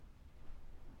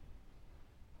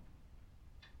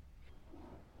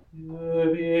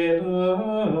Jubilate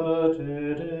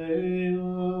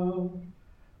Deo,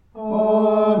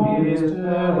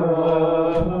 Mistera,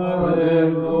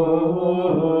 Alleluia,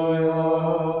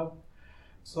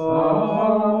 Salmo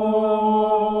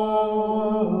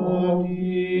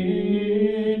dicite,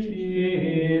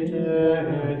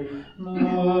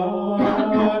 Nabilieos,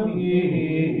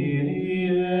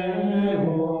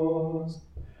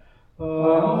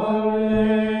 Alleluia,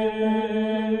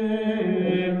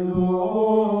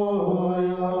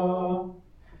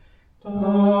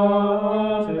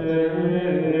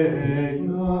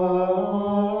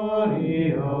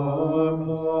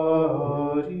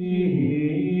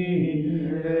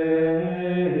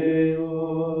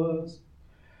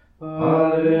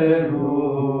 Tate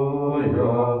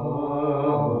gloria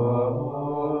glorios.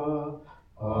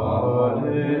 Alleluia. Alleluia.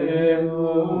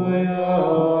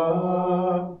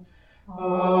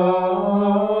 Alleluia.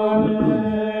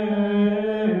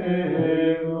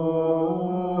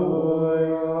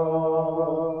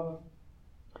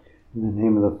 In the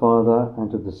name of the Father,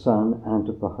 and of the Son, and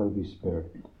of the Holy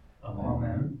Spirit.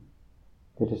 Amen.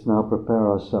 Let us now prepare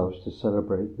ourselves to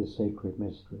celebrate the sacred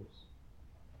mysteries.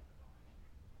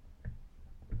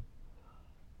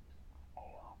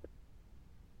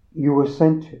 You were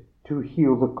sent to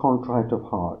heal the contrite of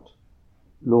heart.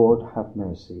 Lord, have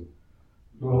mercy.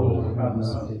 Lord, have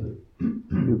mercy.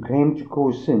 You came to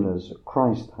call sinners.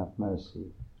 Christ, have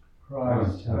mercy.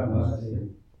 Christ, have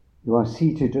mercy. You are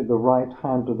seated at the right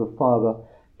hand of the Father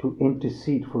to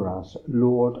intercede for us.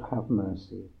 Lord, have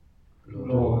mercy.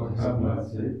 Lord, have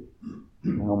mercy.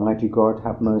 May Almighty God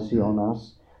have mercy on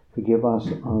us, forgive us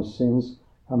our sins,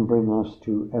 and bring us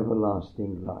to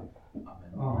everlasting life.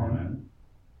 Amen.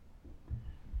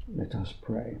 Let us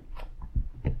pray.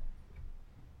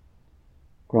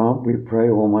 Grant, we pray,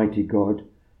 Almighty God,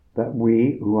 that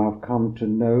we who have come to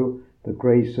know the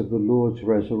grace of the Lord's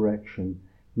resurrection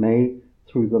may,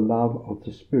 through the love of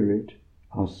the Spirit,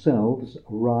 ourselves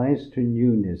rise to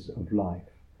newness of life.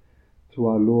 Through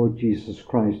our Lord Jesus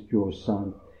Christ, your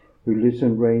Son, who lives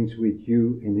and reigns with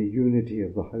you in the unity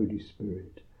of the Holy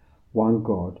Spirit, one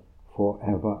God, for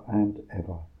ever and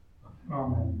ever.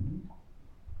 Amen.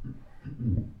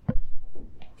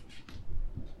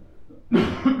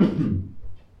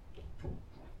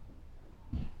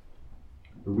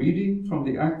 A reading from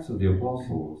the Acts of the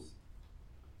Apostles.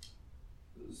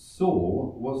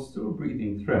 Saul was still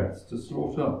breathing threats to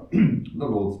slaughter the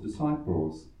Lord's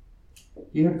disciples.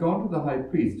 He had gone to the high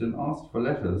priest and asked for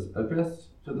letters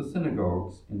addressed to the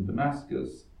synagogues in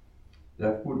Damascus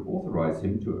that would authorize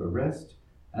him to arrest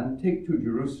and take to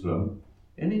Jerusalem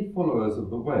any followers of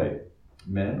the way,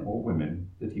 men or women,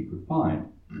 that he could find.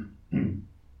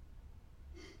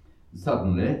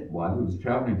 Suddenly, while he was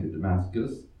traveling to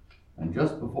Damascus, and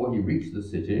just before he reached the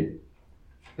city,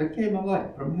 there came a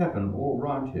light from heaven all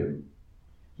round him.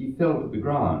 He fell to the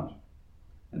ground,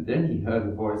 and then he heard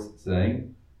a voice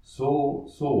saying, "Saul,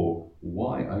 Saul,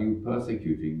 why are you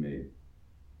persecuting me?"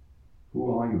 "Who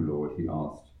are you, Lord?" he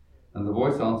asked. And the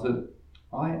voice answered,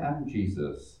 "I am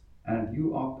Jesus, and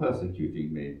you are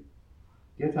persecuting me.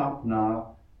 Get up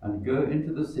now and go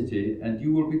into the city, and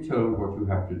you will be told what you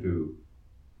have to do."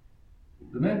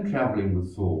 The men travelling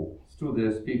with Saul stood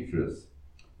there speechless,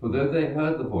 for though they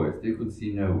heard the voice, they could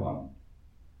see no one.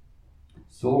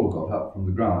 Saul got up from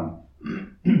the ground,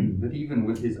 but even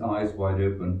with his eyes wide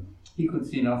open, he could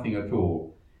see nothing at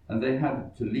all, and they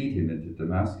had to lead him into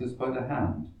Damascus by the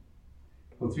hand.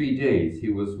 For 3 days he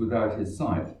was without his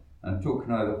sight, and took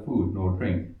neither food nor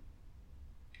drink.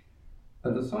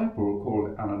 A disciple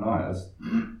called Ananias,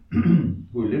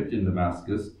 who lived in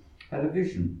Damascus, had a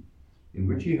vision, in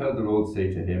which he heard the Lord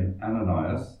say to him,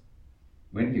 "Ananias."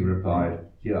 When he replied,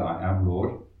 "Here I am,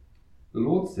 Lord," the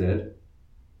Lord said,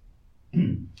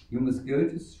 "You must go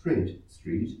to Straight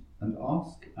Street and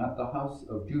ask at the house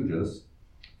of Judas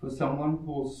for someone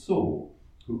called Saul,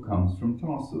 who comes from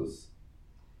Tarsus.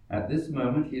 At this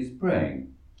moment he is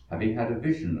praying, having had a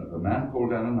vision of a man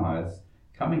called Ananias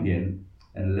coming in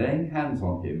and laying hands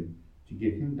on him to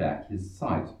give him back his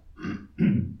sight."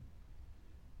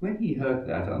 When he heard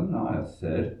that, Ananias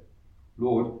said,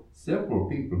 "Lord, several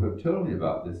people have told me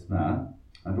about this man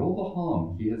and all the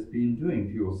harm he has been doing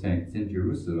to your saints in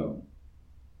Jerusalem.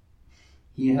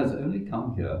 He has only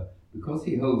come here because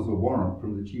he holds a warrant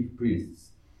from the chief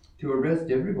priests to arrest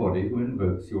everybody who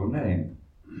invokes your name."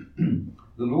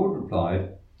 The Lord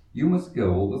replied, "You must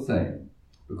go all the same,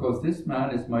 because this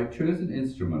man is my chosen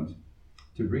instrument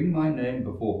to bring my name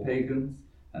before pagans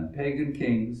and pagan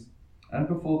kings and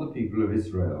before the people of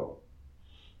Israel.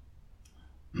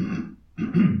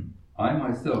 I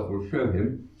myself will show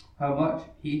him how much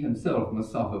he himself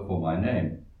must suffer for my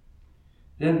name."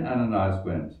 Then Ananias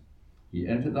went. He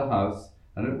entered the house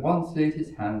and at once laid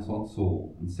his hands on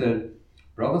Saul and said,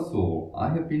 Brother Saul, I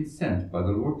have been sent by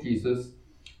the Lord Jesus,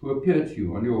 who appeared to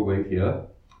you on your way here,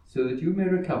 so that you may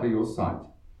recover your sight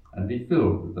and be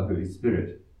filled with the Holy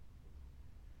Spirit.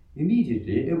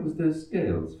 Immediately it was those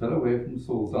scales fell away from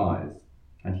Saul's eyes,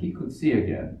 and he could see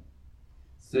again.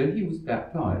 So he was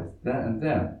baptized there and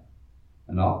then,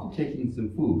 and after taking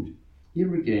some food, he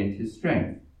regained his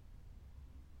strength.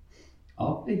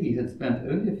 After he had spent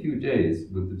only a few days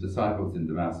with the disciples in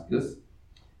Damascus,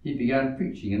 he began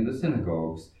preaching in the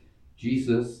synagogues,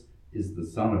 Jesus is the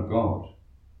Son of God.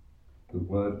 The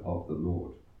word of the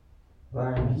Lord.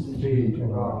 Thanks be to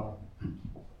God.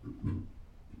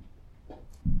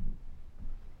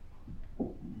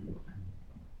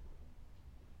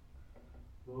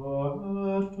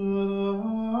 Go out to the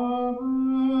world,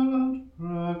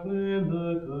 proclaim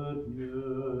the good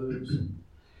news.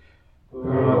 Go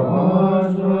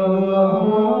out to the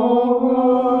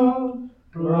world,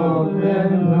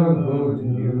 proclaim the good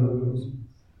news.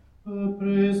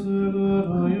 Praise the Lord,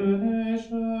 all you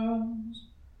nations.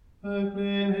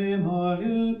 Acclaim him, all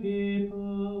you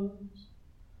peoples.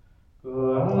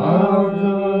 Go out to the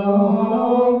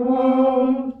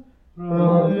world,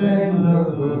 proclaim the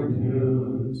good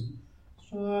news.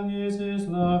 Strong is his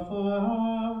love for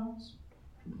us.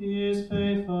 He is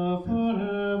faithful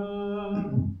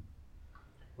forever.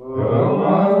 Go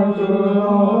out to the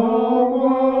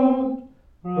world,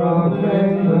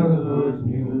 proclaim the good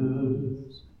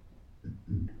news.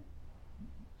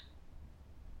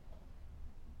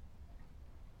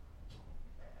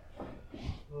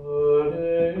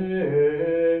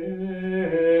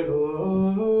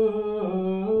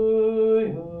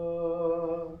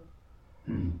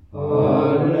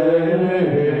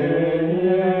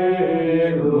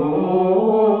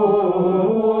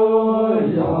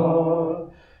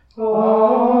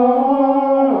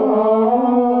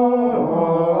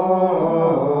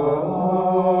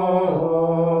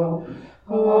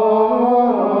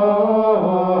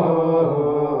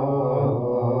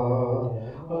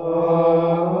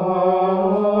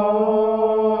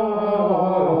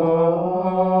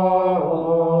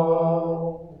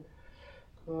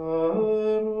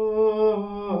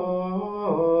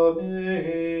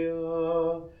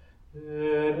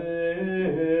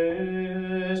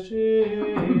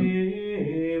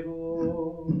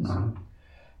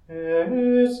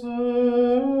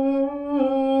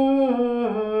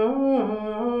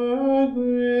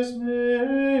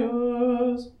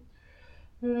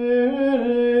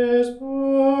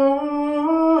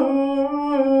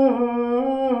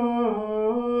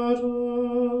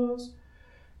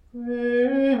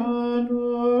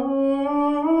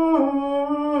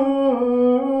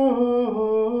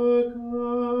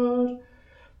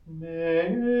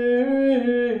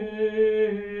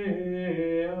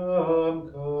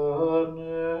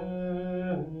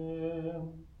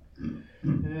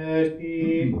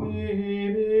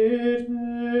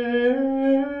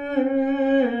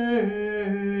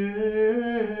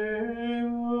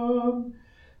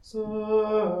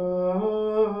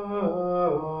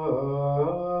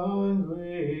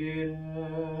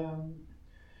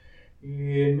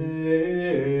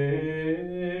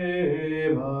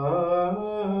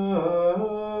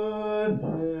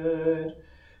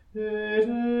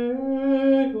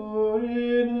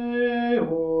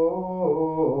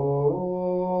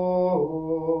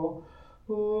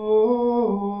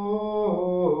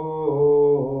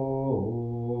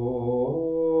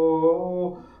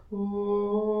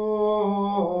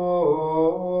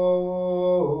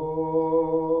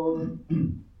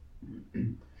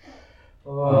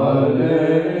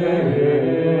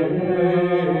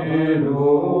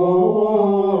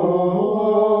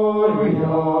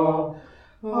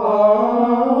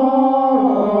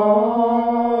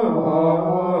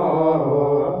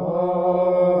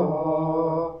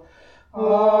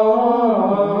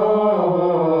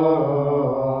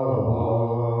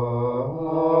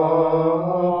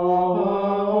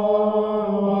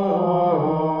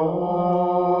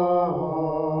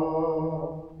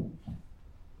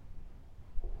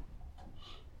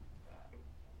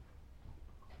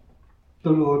 The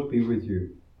Lord be with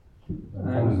you.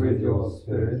 And with your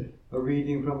spirit. A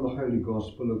reading from the Holy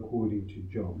Gospel according to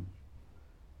John.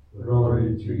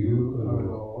 Glory to you, O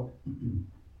Lord.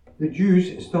 The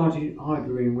Jews started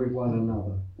arguing with one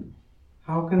another.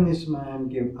 How can this man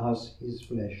give us his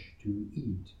flesh to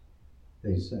eat?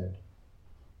 They said.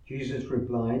 Jesus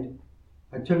replied,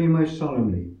 I tell you most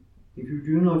solemnly, if you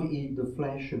do not eat the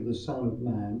flesh of the Son of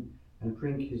Man and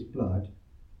drink his blood,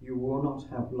 you will not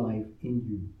have life in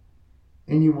you.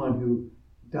 Anyone who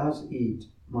does eat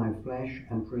my flesh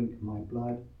and drink my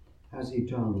blood has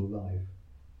eternal life,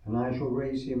 and I shall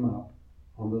raise him up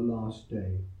on the last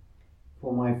day.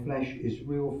 For my flesh is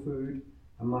real food,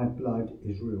 and my blood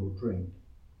is real drink.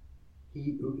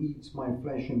 He who eats my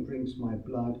flesh and drinks my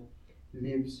blood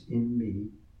lives in me,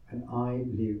 and I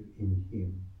live in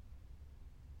him.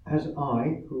 As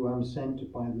I, who am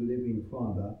sent by the living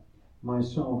Father,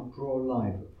 myself draw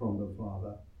life from the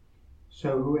Father,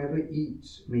 so whoever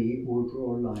eats me will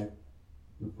draw life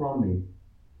from me.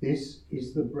 This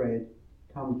is the bread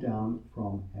come down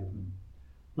from heaven.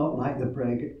 Not like the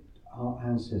bread our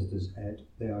ancestors ate,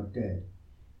 they are dead.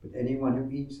 But anyone who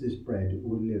eats this bread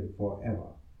will live forever.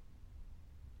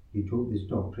 He taught this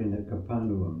doctrine at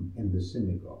Capernaum in the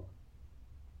synagogue.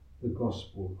 The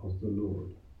Gospel of the Lord.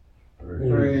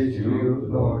 Praise to you,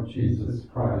 Lord Jesus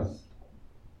Christ.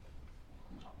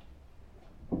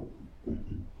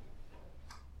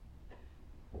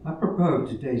 Apropos of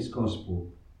today's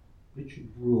Gospel, Richard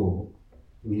Rohr,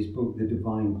 in his book The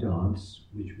Divine Dance,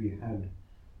 which we had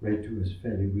read to us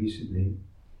fairly recently,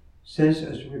 says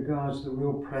as regards the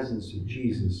real presence of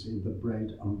Jesus in the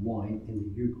bread and wine in the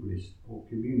Eucharist or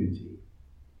community.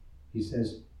 He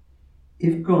says,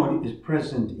 if God is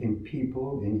present in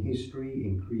people, in history,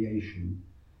 in creation,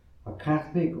 a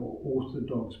Catholic or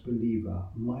Orthodox believer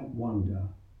might wonder,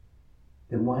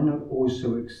 then why not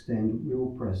also extend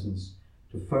real presence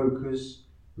to focus,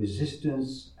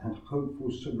 resistance, and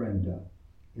hopeful surrender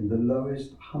in the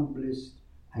lowest, humblest,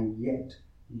 and yet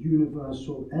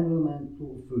universal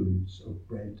elemental foods of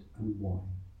bread and wine.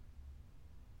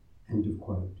 End of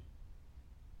quote.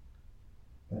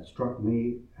 That struck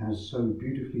me as so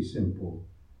beautifully simple,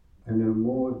 and no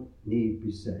more need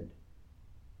be said.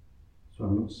 So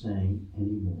I'm not saying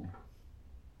any more.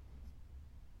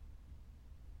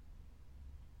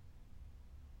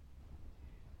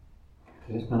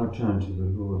 Let's now turn to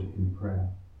the Lord in prayer.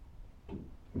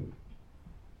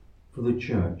 For the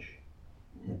Church,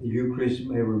 that the Eucharist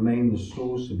may remain the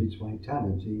source of its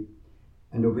vitality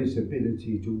and of its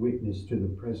ability to witness to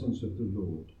the presence of the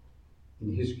Lord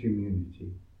in his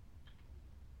community.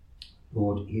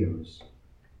 Lord, hear us.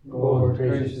 Lord,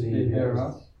 graciously hear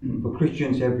us. For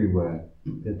Christians everywhere,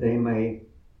 that they may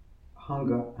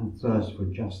hunger and thirst for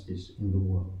justice in the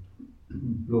world.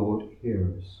 Lord,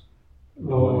 hear us.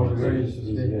 Lord,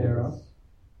 graciously hear us.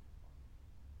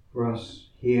 For us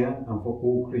here and for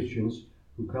all Christians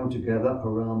who come together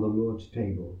around the Lord's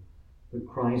table, that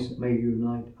Christ may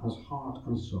unite us heart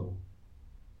and soul.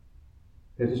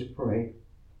 Let us pray.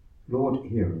 Lord,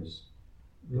 hear us.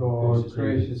 Lord,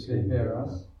 graciously hear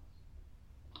us.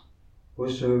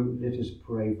 Also, let us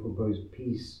pray for both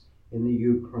peace in the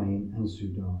Ukraine and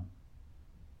Sudan.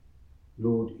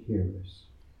 Lord, hear us.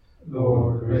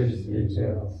 Lord, graciously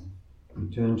hear us. We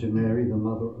turn to Mary, the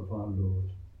Mother of our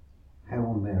Lord.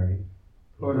 Hail Mary,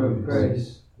 full of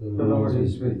grace, the Lord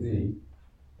is with thee.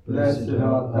 Blessed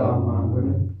art thou among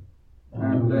women,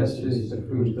 and blessed is the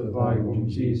fruit of thy womb,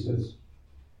 Jesus.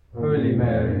 Holy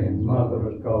Mary, Mother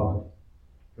of God,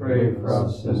 pray for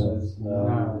us sinners,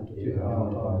 now and at the hour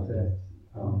of our death.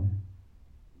 Amen.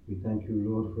 We thank you,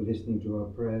 Lord, for listening to our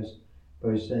prayers,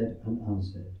 both said and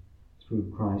unsaid,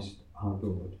 through Christ our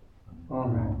Lord.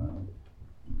 Amen.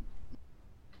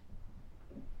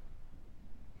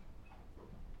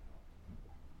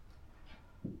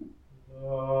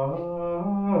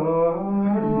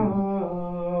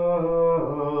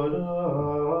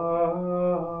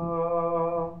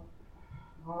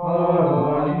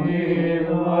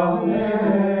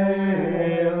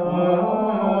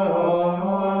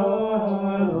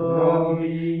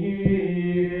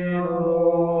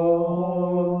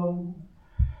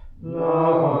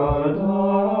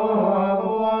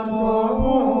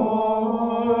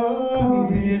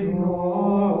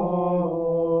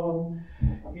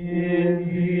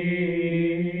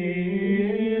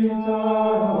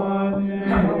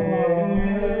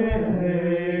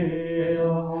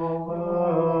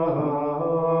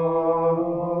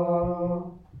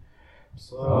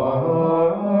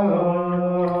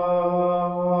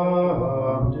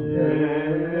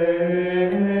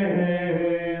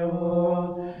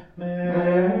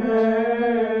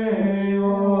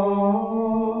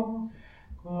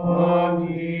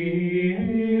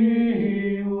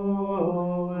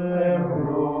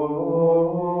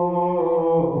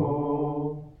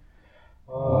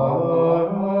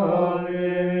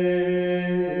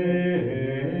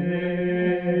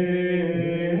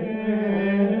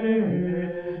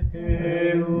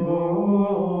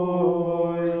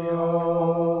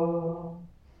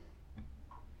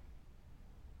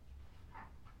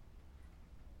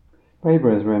 Pray,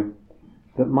 brethren,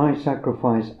 that my my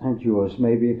sacrifice and yours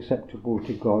may be acceptable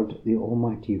to God, the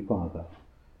Almighty Father.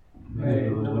 May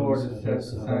the Lord accept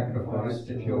the sacrifice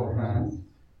at your hands,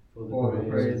 for the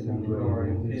praise and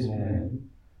glory of his name,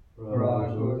 for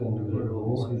our good and the good of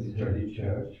all his holy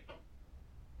church.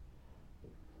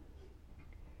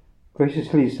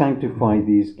 Graciously sanctify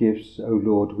these gifts, O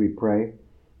Lord, we pray,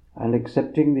 and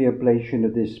accepting the oblation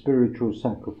of this spiritual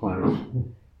sacrifice,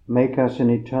 make us an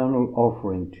eternal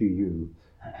offering to you,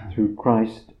 through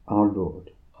Christ our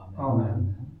Lord.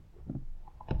 Amen.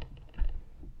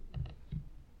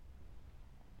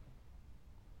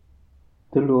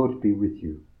 The Lord be with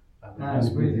you.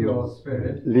 And with your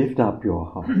spirit, Lift up your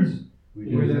hearts.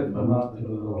 we lift them up to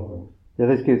the Lord. Let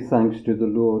us give thanks to the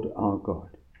Lord our God.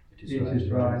 It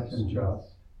is right and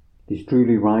just. It is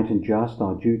truly right and just,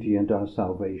 our duty and our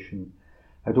salvation,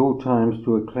 at all times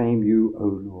to acclaim you, O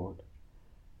Lord.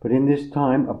 But in this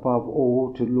time, above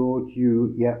all, to laud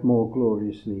you yet more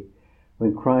gloriously,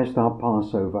 when Christ our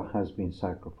Passover has been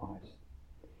sacrificed.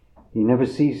 He never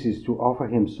ceases to offer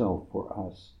himself for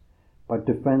us, but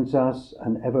defends us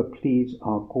and ever pleads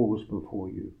our cause before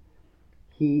you.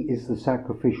 He is the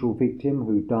sacrificial victim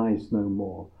who dies no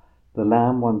more, the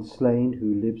Lamb once slain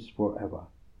who lives forever.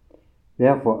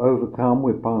 Therefore, overcome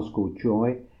with paschal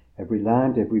joy, every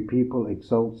land, every people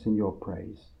exults in your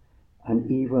praise, and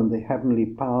even the heavenly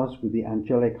powers with the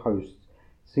angelic hosts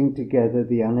sing together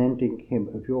the unending hymn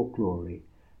of your glory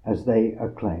as they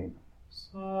acclaim.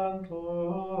 Sanctus,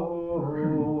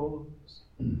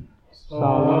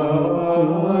 Sanctus,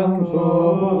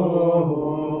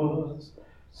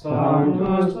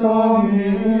 Sanctus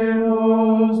Dominus